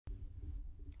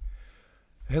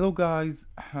Hello guys,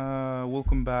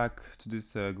 welcome back to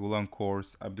this Golang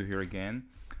course. Abdu here again.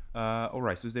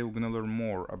 Alright, so today we're gonna learn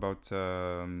more about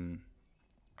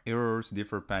errors,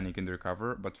 differ, panic, and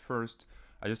recover. But first,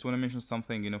 I just want to mention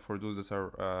something, for those that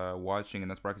are watching and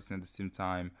not practicing at the same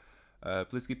time.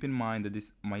 Please keep in mind that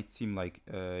this might seem like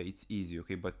it's easy,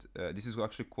 okay? But this is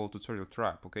actually called tutorial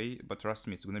trap, okay? But trust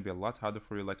me, it's gonna be a lot harder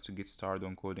for you like to get started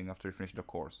on coding after you finish the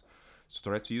course. So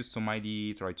try to use some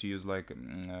ID, try to use like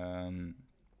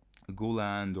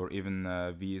Golang or even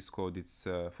VS Code. It's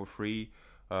for free,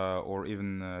 or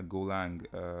even Golang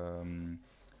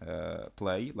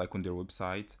Play, like on their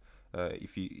website.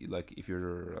 If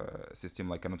your system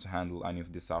like cannot handle any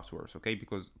of the softwares, okay?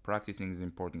 Because practicing is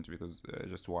important, because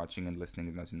just watching and listening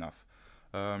is not enough.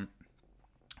 Um,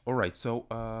 all right, so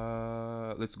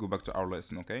let's go back to our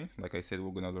lesson, okay? Like I said,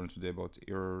 we're gonna learn today about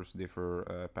errors,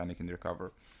 differ, panic, and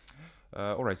recover.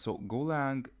 All right, so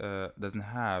Golang doesn't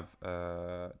have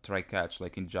try catch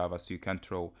like in Java, so you can't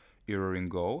throw error in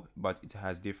Go, but it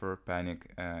has differ, panic,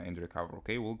 and recover.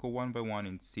 Okay, we'll go one by one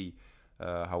and see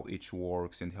how each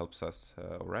works and helps us.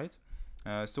 All right.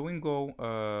 So in Go,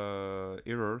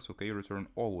 errors, okay, return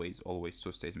always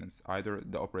two statements. Either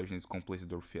the operation is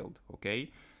completed or failed.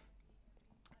 Okay.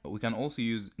 We can also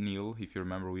use nil. If you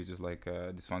remember, we used like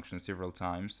this function several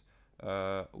times.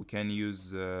 We can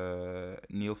use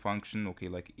nil function. Okay,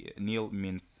 like nil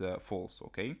means false.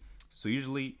 Okay, so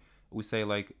usually we say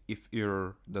like if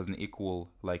error doesn't equal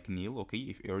like nil. Okay,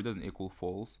 if error doesn't equal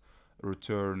false,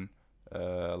 return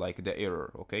like the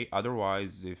error. Okay,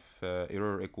 otherwise if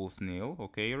error equals nil,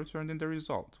 okay, return then the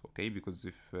result. Okay, because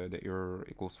if the error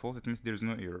equals false, it means there's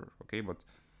no error. Okay, but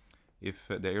if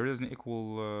the error doesn't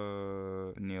equal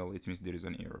nil, it means there is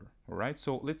an error. All right,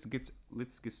 so let's get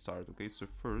started. Okay, so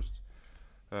first,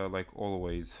 like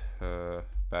always,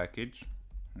 package.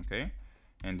 Okay,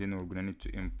 and then we're gonna need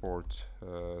to import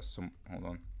some. Hold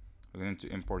on, we're gonna need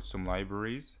to import some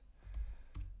libraries.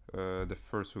 The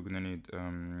first we're gonna need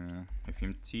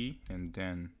fmt and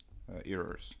then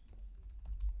errors.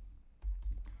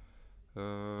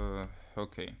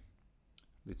 Okay.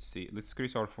 Let's see, let's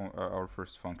create our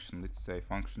first function. Let's say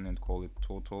function and call it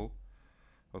total.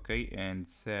 Okay, and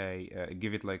say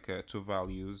give it like two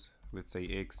values, let's say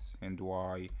x and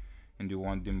y, and we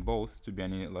want them both to be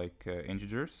any like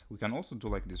integers. We can also do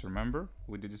like this. Remember,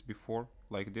 we did this before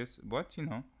like this, but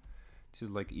this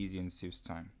is like easy and saves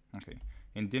time. Okay,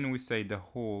 and then we say the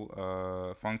whole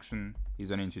function is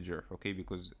an integer. Okay,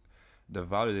 because the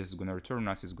value that is going to return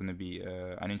us is going to be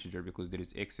an integer, because there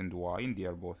is x and y and they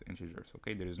are both integers.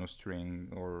 Okay, there is no string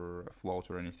or float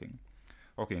or anything.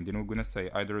 Okay, and then we're going to say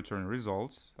either return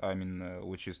results,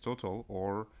 which is total,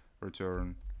 or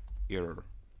return error.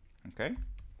 Okay,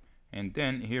 and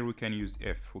then here we can use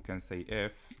if. We can say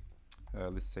if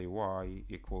let's say y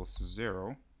equals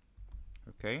 0.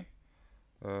 Okay,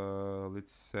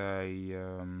 let's say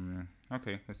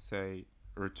okay, let's say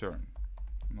return,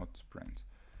 not print.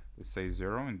 Let's say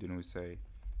 0, and then we say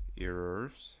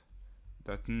errors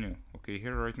that new. Okay,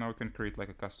 here right now we can create like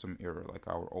a custom error, like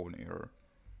our own error.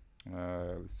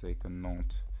 Let's say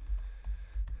cannot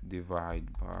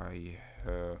divide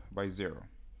by 0,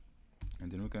 and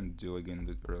then we can do again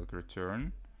the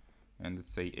return, and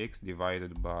let's say x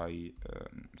divided by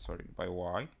by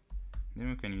y. Then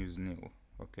we can use nil.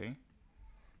 Okay,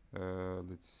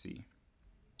 let's see.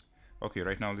 Okay,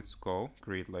 right now let's go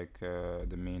create like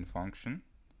the main function.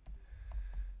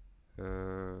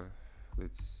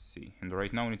 Let's see, and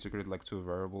right now we need to create like two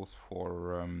variables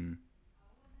for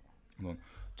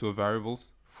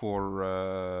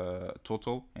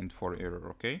total and for error.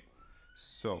 Okay,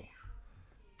 so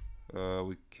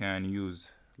we can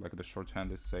use like the shorthand,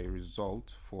 let's say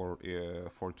result for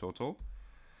total,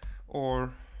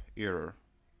 or error.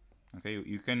 Okay,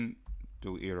 you can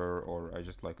do error, or I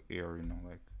just like error,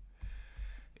 like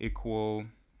equal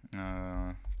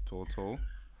total,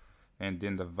 and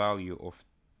then the value of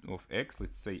x,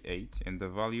 let's say 8, and the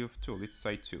value of 2, let's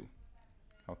say 2.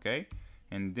 Okay,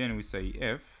 and then we say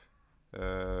if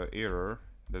error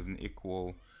doesn't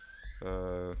equal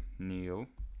nil,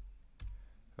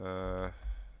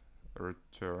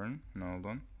 return, no, hold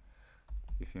on,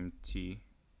 fmt,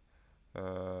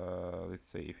 let's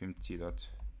say fmt dot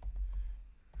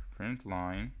print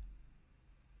line,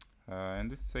 and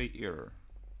let's say error.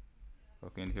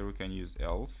 Okay, and here we can use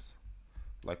else,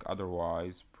 like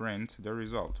otherwise print the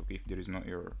result. Okay, if there is no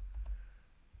error.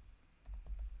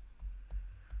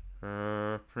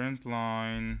 Print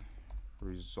line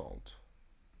result.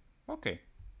 Okay,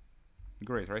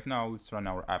 great. Right now let's run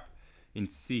our app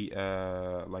and see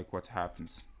like what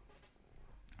happens.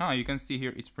 You can see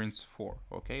here it prints 4.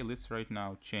 Okay, let's right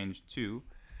now change to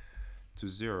to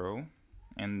 0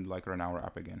 and like run our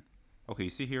app again. Okay, you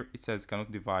see here it says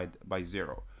cannot divide by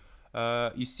 0.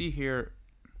 You see here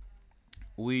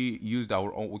we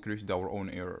created our own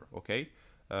error. Okay,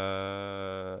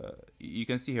 you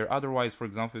can see here otherwise, for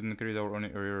example, if we create our own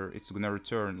error, it's gonna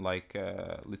return like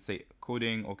let's say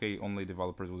coding. Okay, only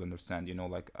developers would understand, you know,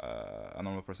 like a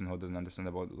normal person who doesn't understand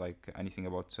about like anything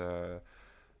about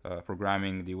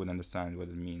programming, they would understand what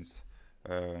it means.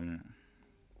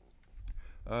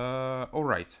 All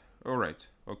right,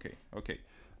 okay.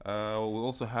 We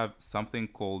also have something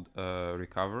called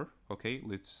recover. Okay,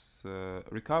 let's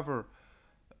recover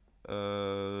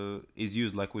is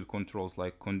used like with controls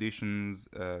like conditions,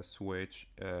 switch,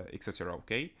 etc.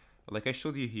 Okay, like I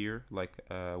showed you here, like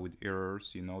with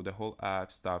errors, you know, the whole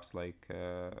app stops like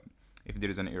if there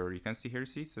is an error. You can see here,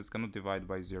 see, it says cannot divide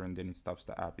by 0, and then it stops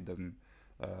the app. It doesn't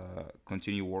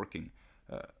continue working.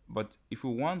 But if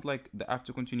we want like the app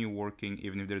to continue working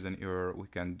even if there's an error, we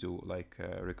can do like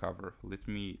recover. Let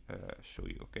me show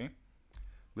you. Okay,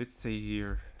 let's say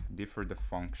here defer the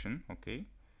function. Okay,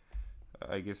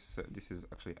 I guess this is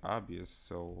actually obvious,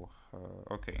 so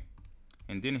okay,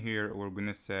 and then here we're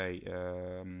gonna say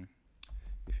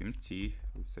fmt,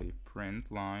 let's say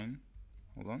print line,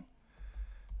 hold on,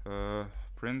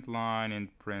 print line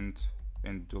and print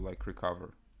and do like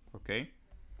recover. Okay,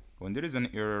 when there is an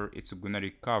error, it's gonna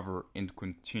recover and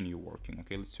continue working.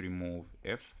 Okay, let's remove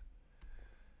if,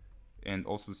 and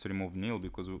also let's remove nil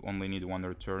because we only need one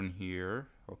return here.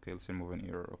 Okay, let's remove an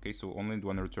error. Okay, so only need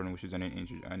one return, which is an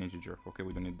integer. Okay,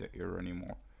 we don't need the error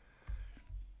anymore.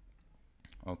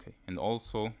 Okay, and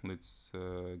also let's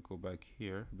go back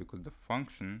here because the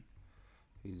function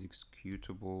is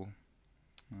executable.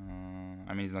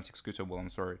 I mean, it's not executable, I'm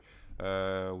sorry.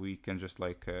 We can just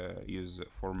like use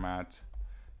format,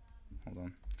 hold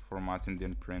on, format and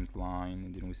then print line,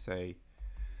 and then we say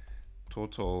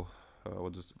total,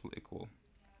 what does it equal?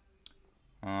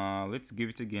 Let's give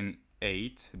it again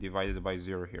 8 divided by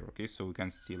 0 here. Okay, so we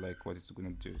can see like what it's gonna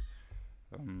do.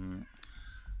 And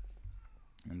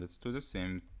let's do the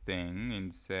same thing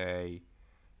and say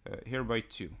here by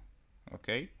 2.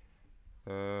 Okay,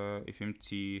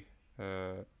 fmt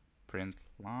print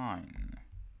line.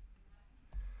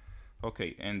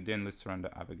 Okay, and then let's run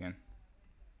the app again.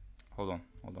 Hold on,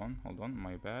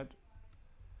 my bad.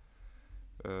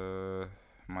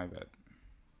 My bad.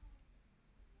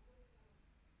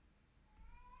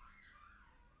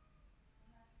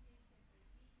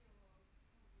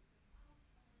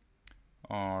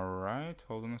 All right,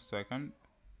 hold on a second.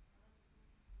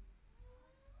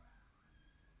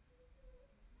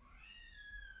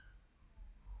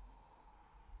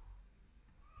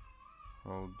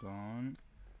 Hold on.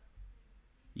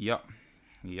 Yeah,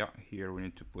 here we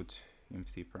need to put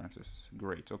empty parentheses.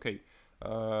 Great. Okay,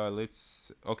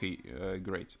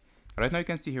 great. Right now you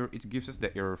can see here it gives us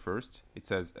the error first. It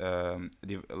says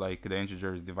like the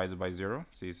integer is divided by 0,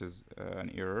 so it says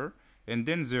an error, and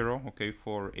then 0. Okay,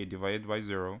 for a divided by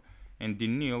 0, and the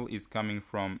nil is coming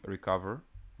from recover.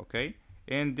 Okay,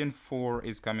 and then 4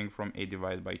 is coming from a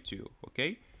divided by 2.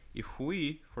 Okay, if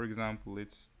we, for example,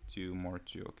 let's do more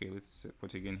 2. Okay, let's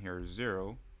put again here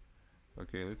 0.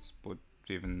 Okay, let's put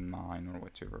even 9 or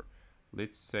whatever.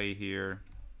 Let's say here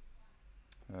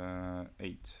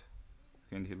 8,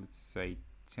 and here let's say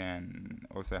 10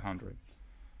 or say 100.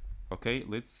 Okay,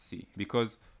 let's see,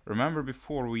 because remember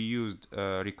before we used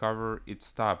recover, it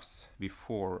stops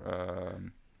before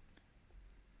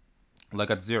like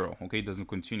at 0. Okay, it doesn't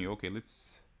continue. Okay,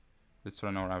 let's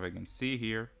run our app again. See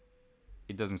here,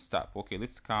 it doesn't stop. Okay,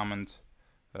 let's comment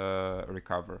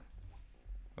recover.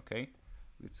 Okay,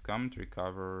 let's comment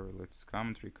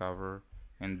recover,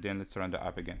 and then let's run the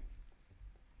app again.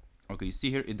 Okay, you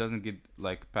see here it doesn't get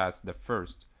like past the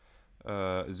first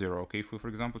 0. Okay, if we for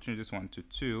example change this one to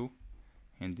 2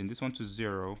 and then this one to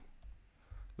 0,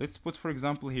 let's put for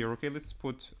example here, okay, let's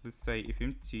say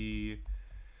fmt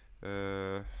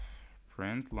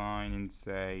print line and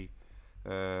say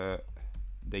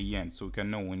the end, so we can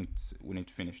know when it's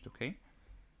finished. Okay,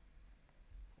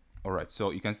 all right,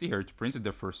 so you can see here it printed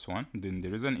the first one, then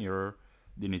there is an error,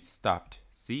 then it stopped.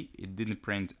 See, it didn't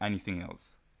print anything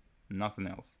else, nothing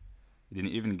else. It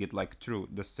didn't even get like through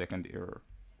the second error.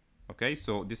 Okay,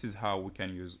 so this is how we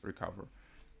can use recover.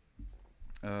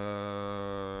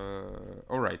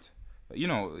 All right, you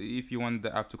know, if you want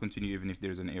the app to continue even if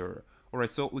there's an error. All right,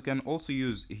 so we can also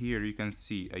use here, you can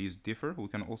see I use differ. We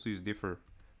can also use differ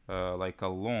like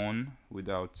alone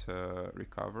without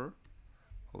recover.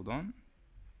 Hold on.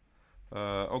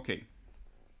 Okay,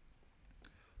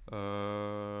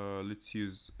 let's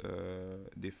use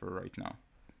differ right now.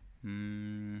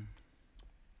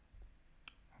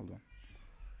 Hold on.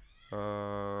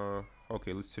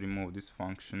 Okay, let's remove this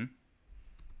function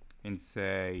and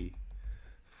say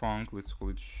func, let's call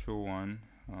it show1.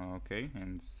 Okay,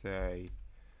 and say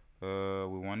we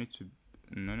want it to,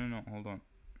 no, hold on.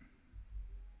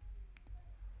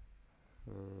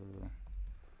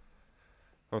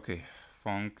 Okay,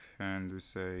 func, and we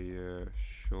say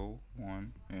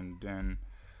show1, and then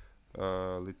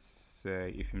let's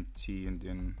say if empty, and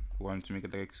then we want to make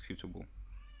it like executable.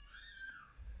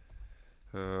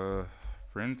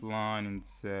 Print line and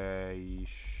say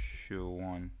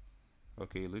show1.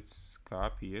 Okay, let's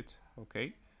copy it.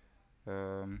 Okay,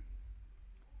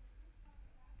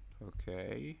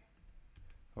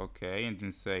 okay, and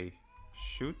then say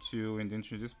show2, and then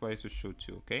change this place to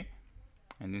show2. Okay,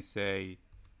 and then say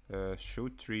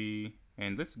show3,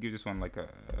 and let's give this one like a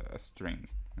string.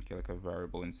 Okay, like a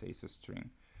variable, and say it's a string.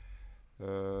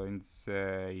 And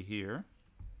say here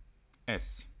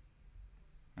s.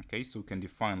 Okay, so we can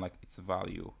define like its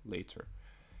value later.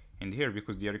 And here,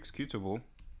 because they are executable,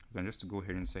 we can just go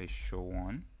here and say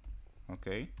show1.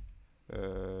 Okay,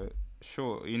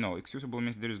 show, you know, executable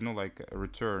means there is no like a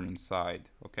return inside.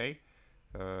 Okay,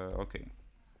 okay,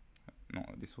 no,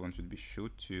 this one should be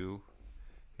show2,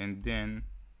 and then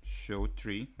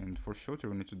show3, and for show3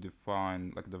 we need to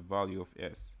define like the value of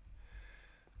s.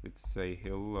 Let's say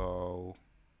hello,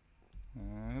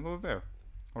 hello there.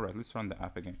 All right, let's run the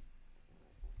app again.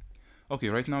 Okay,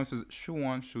 right now it says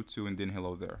show1, show2, and then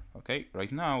hello there. Okay,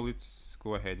 right now let's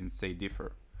go ahead and say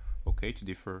differ. Okay, to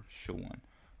differ show1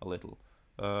 a little.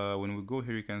 When we go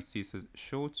here, you can see it says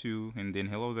show2, and then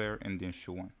hello there, and then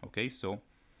show1. Okay, so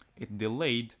it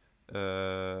delayed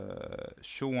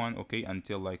show1, okay,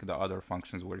 until like the other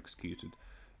functions were executed.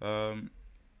 All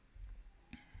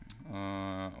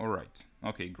right,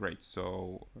 okay, great.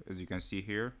 So as you can see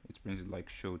here, it's printed like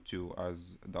show2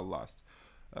 as the last.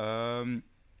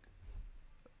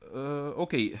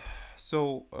 Okay,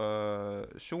 so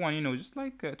show1, you know, just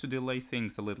like to delay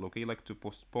things a little. Okay, like to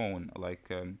postpone like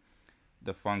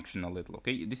the function a little.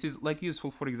 Okay, this is like useful.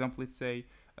 For example, let's say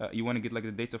you want to get like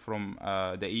the data from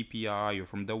the API or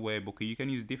from the web. Okay, you can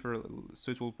use different,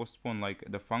 so it will postpone like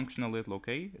the function a little.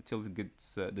 Okay, till it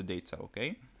gets the data.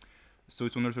 Okay, so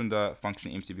it will return the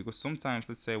function empty, because sometimes,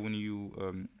 let's say when you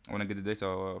want to get the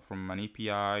data from an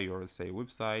API or let's say a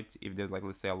website, if there's like,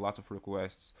 let's say, a lot of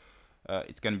requests,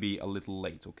 it's gonna be a little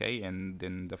late. Okay, and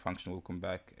then the function will come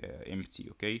back empty.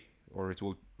 Okay, or it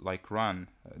will like run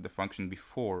the function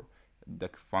before the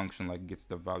function like gets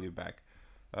the value back.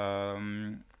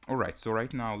 All right, so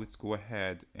right now let's go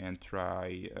ahead and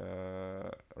try.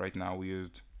 Right now we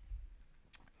used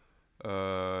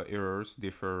errors,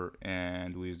 differ,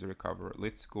 and we used the recover.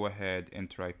 Let's go ahead and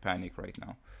try panic right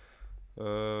now.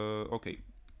 Okay,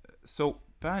 so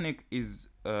panic is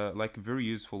like very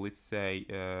useful. Let's say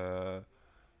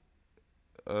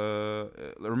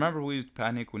remember we used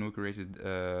panic when we created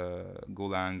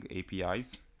Golang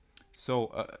APIs.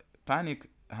 So panic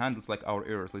handles like our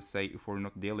errors. Let's say if we're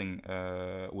not dealing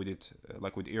with it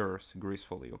like with errors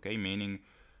gracefully. Okay, meaning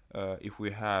if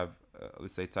we have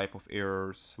let's say type of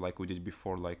errors like we did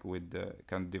before, like with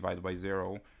can divide by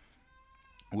 0,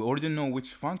 we already know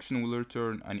which function will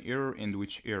return an error and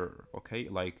which error. Okay,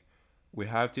 like we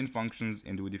have 10 functions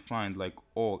and we defined like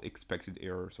all expected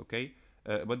errors. Okay,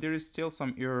 but there is still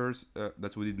some errors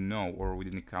that we didn't know or we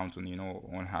didn't count on, you know,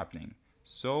 on happening,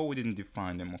 so we didn't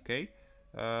define them. Okay,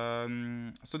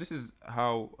 so this is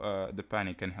how the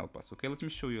panic can help us. Okay, let me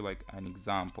show you like an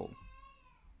example.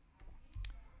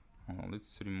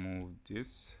 Let's remove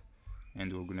this,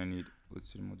 and we're gonna need,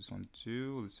 let's remove this one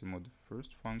too. Let's remove the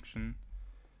first function.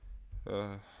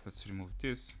 Let's remove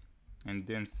this, and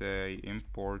then say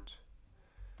import,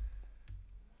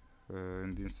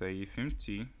 and then say if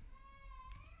empty,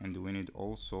 and we need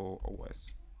also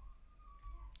OS.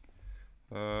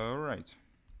 Right,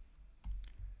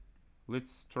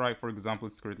 let's try, for example,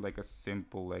 let's create like a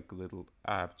simple like little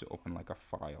app to open like a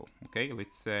file. Okay,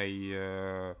 let's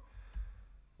say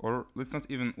or let's not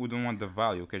even, we don't want the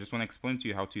value. Okay, just want to explain to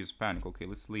you how to use panic. Okay,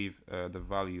 let's leave the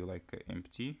value like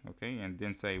empty. Okay, and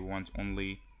then say we want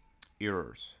only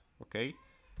errors. Okay,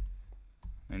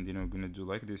 and then we're gonna do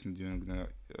like this, and then we're gonna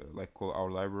like call our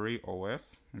library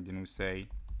OS, and then we say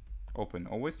open.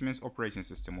 OS means operating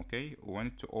system. Okay, we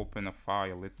want to open a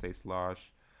file, let's say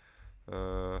slash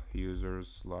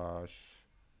users slash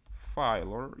file,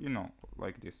 or you know,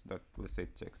 like this, that, let's say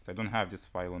text. I don't have this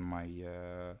file on my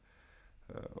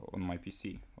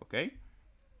PC. Okay,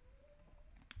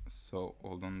 so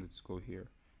hold on, let's go here,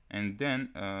 and then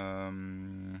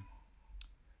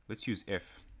let's use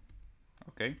if.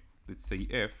 Okay, let's say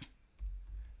if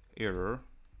error,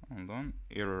 hold on,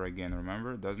 error again,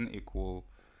 remember, doesn't equal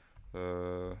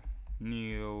uh,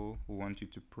 Neil, we want you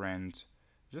to print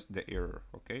just the error.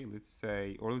 Okay, let's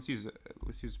say, or let's use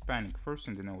panic first,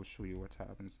 and then I will show you what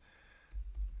happens,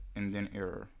 and then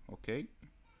error. Okay,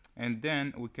 and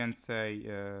then we can say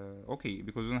okay,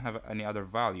 because we don't have any other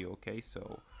value. Okay,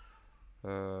 so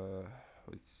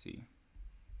let's see.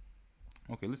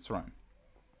 Okay, let's run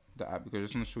the app because I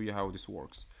just want to show you how this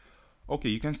works. Okay,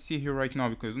 you can see here right now,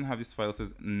 because I don't have this file, it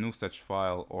says no such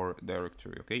file or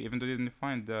directory. Okay, even though I didn't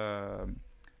find the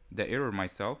error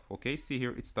myself. Okay, see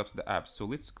here, it stops the app. So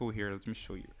let's go here, let me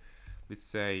show you. Let's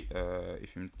say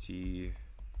fmt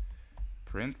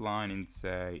print line, and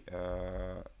say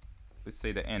let's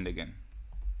say the end again,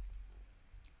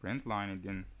 print line, and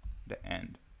then the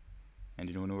end. And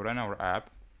then when we run our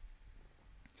app,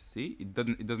 see, it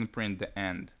doesn't print the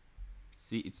end.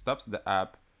 See, it stops the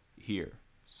app here,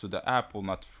 so the app will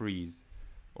not freeze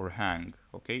or hang.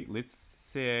 Okay, let's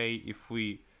say if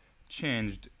we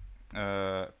changed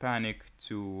panic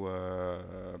to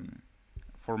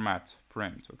format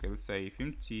print. Okay, let's say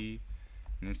fmt,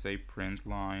 and let's say print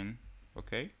line.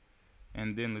 Okay,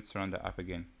 and then let's run the app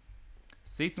again.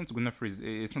 See, it's not gonna freeze,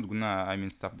 it's not gonna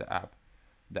stop the app.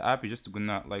 The app is just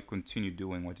gonna like continue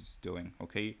doing what it's doing.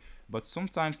 Okay, but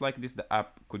sometimes like this, the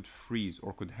app could freeze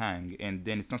or could hang, and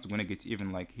then it's not gonna get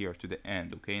even like here to the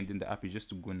end. Okay, and then the app is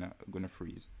just gonna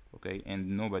freeze. Okay,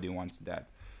 and nobody wants that.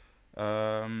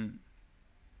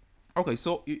 Okay,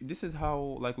 so this is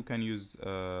how like we can use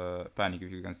panic,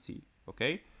 if you can see.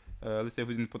 Okay, let's say if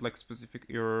we didn't put like specific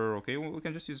error. Okay, well, we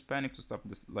can just use panic to stop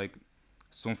this, like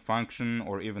some function,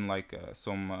 or even like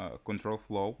some control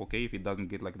flow. Okay, if it doesn't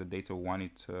get like the data we want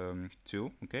it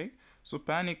to. Okay, so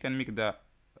panic can make the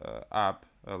app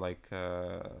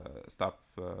stop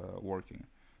working.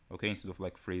 Okay, instead of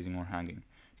like freezing or hanging,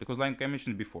 because like I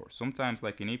mentioned before, sometimes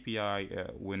like an API,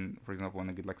 when for example when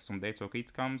I get like some data, okay,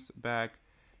 it comes back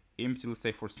empty, let's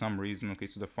say for some reason. Okay,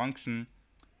 so the function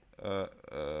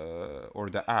or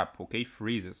the app, okay,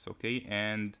 freezes. Okay,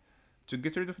 and to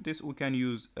get rid of this, we can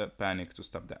use panic to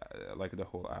stop the like the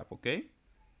whole app. Okay,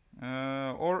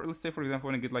 or let's say for example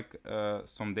when I get like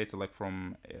some data like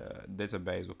from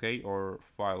database, okay, or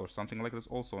file or something like this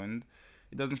also, and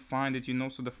it doesn't find it,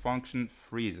 so the function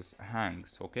freezes,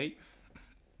 hangs. Okay,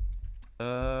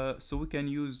 so we can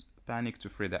use panic to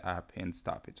free the app and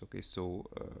stop it. Okay, so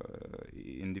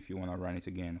and if you want to run it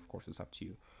again, of course it's up to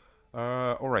you.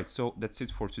 All right, so that's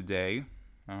it for today.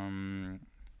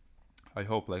 I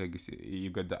hope like I guess you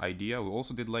got the idea. We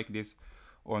also did like this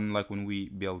on like when we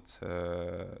built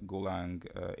Golang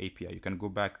API. You can go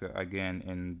back again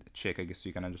and check, I guess, so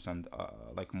you can understand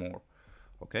like more.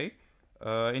 Okay,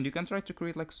 and you can try to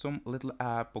create like some little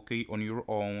app, okay, on your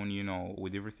own,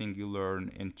 with everything you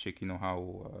learn, and check,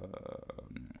 how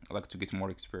like to get more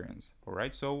experience. All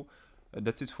right, so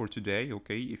that's it for today.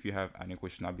 Okay, if you have any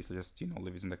question, obviously just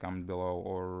leave it in the comment below,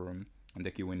 or in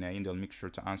the Q&A, and I'll make sure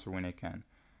to answer when I can.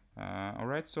 All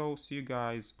right, so see you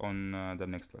guys on the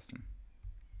next lesson.